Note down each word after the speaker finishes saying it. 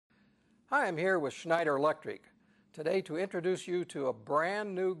Hi, I'm here with Schneider Electric today to introduce you to a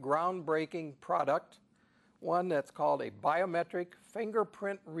brand new groundbreaking product, one that's called a biometric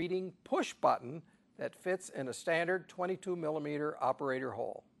fingerprint reading push button that fits in a standard 22mm operator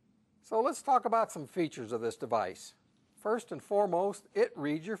hole. So let's talk about some features of this device. First and foremost, it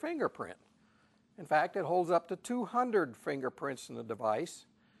reads your fingerprint. In fact, it holds up to 200 fingerprints in the device.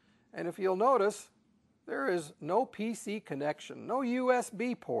 And if you'll notice, there is no PC connection, no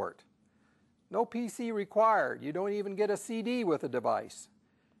USB port. No PC required. You don't even get a CD with the device.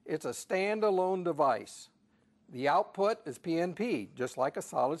 It's a standalone device. The output is PNP, just like a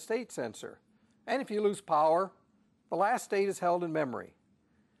solid-state sensor. And if you lose power, the last state is held in memory.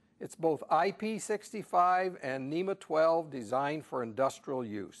 It's both IP65 and NEMA 12 designed for industrial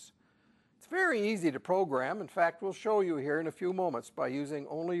use. It's very easy to program. In fact, we'll show you here in a few moments by using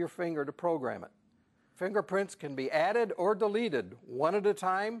only your finger to program it. Fingerprints can be added or deleted one at a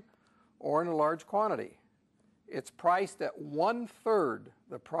time or in a large quantity. It's priced at 1/3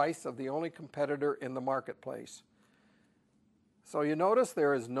 the price of the only competitor in the marketplace. So you notice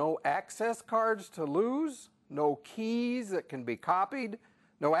there is no access cards to lose, no keys that can be copied,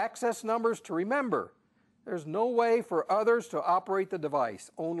 no access numbers to remember. There's no way for others to operate the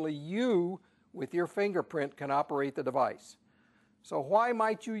device. Only you with your fingerprint can operate the device. So why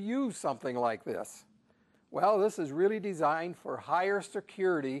might you use something like this? Well, this is really designed for higher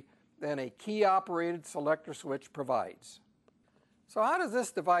security than a key-operated selector switch provides. So how does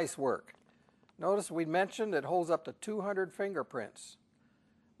this device work? Notice we mentioned it holds up to 200 fingerprints.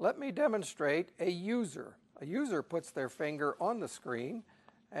 Let me demonstrate a user. A user puts their finger on the screen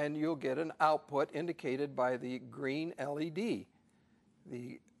and you'll get an output indicated by the green LED.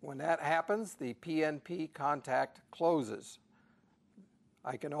 When that happens, the PNP contact closes.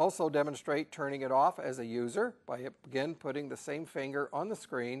 I can also demonstrate turning it off as a user by again putting the same finger on the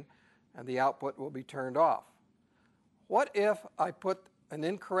screen and the output will be turned off. What if I put an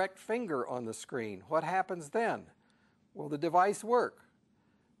incorrect finger on the screen? What happens then? Will the device work?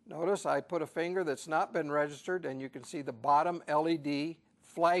 Notice I put a finger that's not been registered and you can see the bottom LED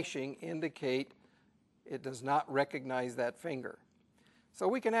flashing indicate it does not recognize that finger. So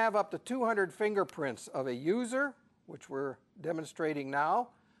we can have up to 200 fingerprints of a user, which we're demonstrating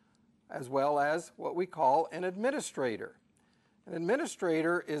now, as well as what we call an administrator. An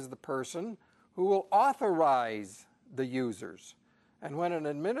administrator is the person who will authorize the users. And when an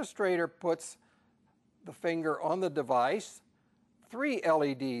administrator puts the finger on the device, 3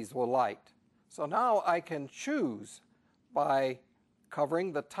 LEDs will light. So now I can choose by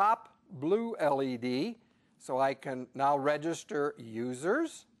covering the top blue LED, so I can now register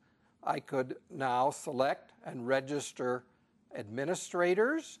users. I could now select and register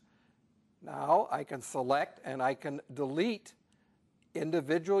administrators. Now I can select and I can delete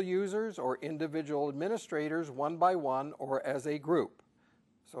individual users or individual administrators one by one or as a group.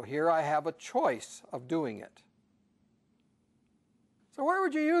 So here I have a choice of doing it. So where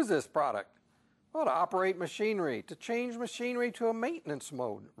would you use this product? Well, to operate machinery, to change machinery to a maintenance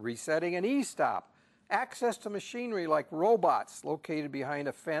mode, resetting an e-stop, access to machinery like robots located behind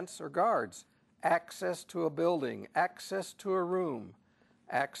a fence or guards, access to a building, access to a room,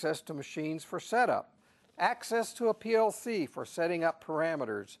 access to machines for setup, access to a PLC for setting up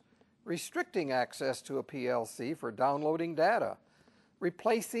parameters, restricting access to a PLC for downloading data,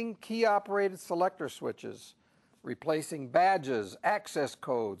 replacing key-operated selector switches, replacing badges, access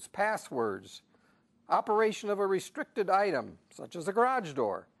codes, passwords, operation of a restricted item, such as a garage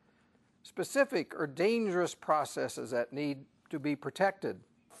door, specific or dangerous processes that need to be protected,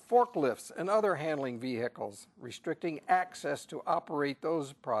 forklifts and other handling vehicles, restricting access to operate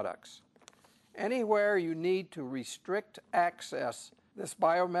those products. Anywhere you need to restrict access, this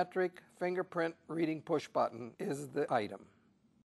biometric fingerprint reading push button is the item.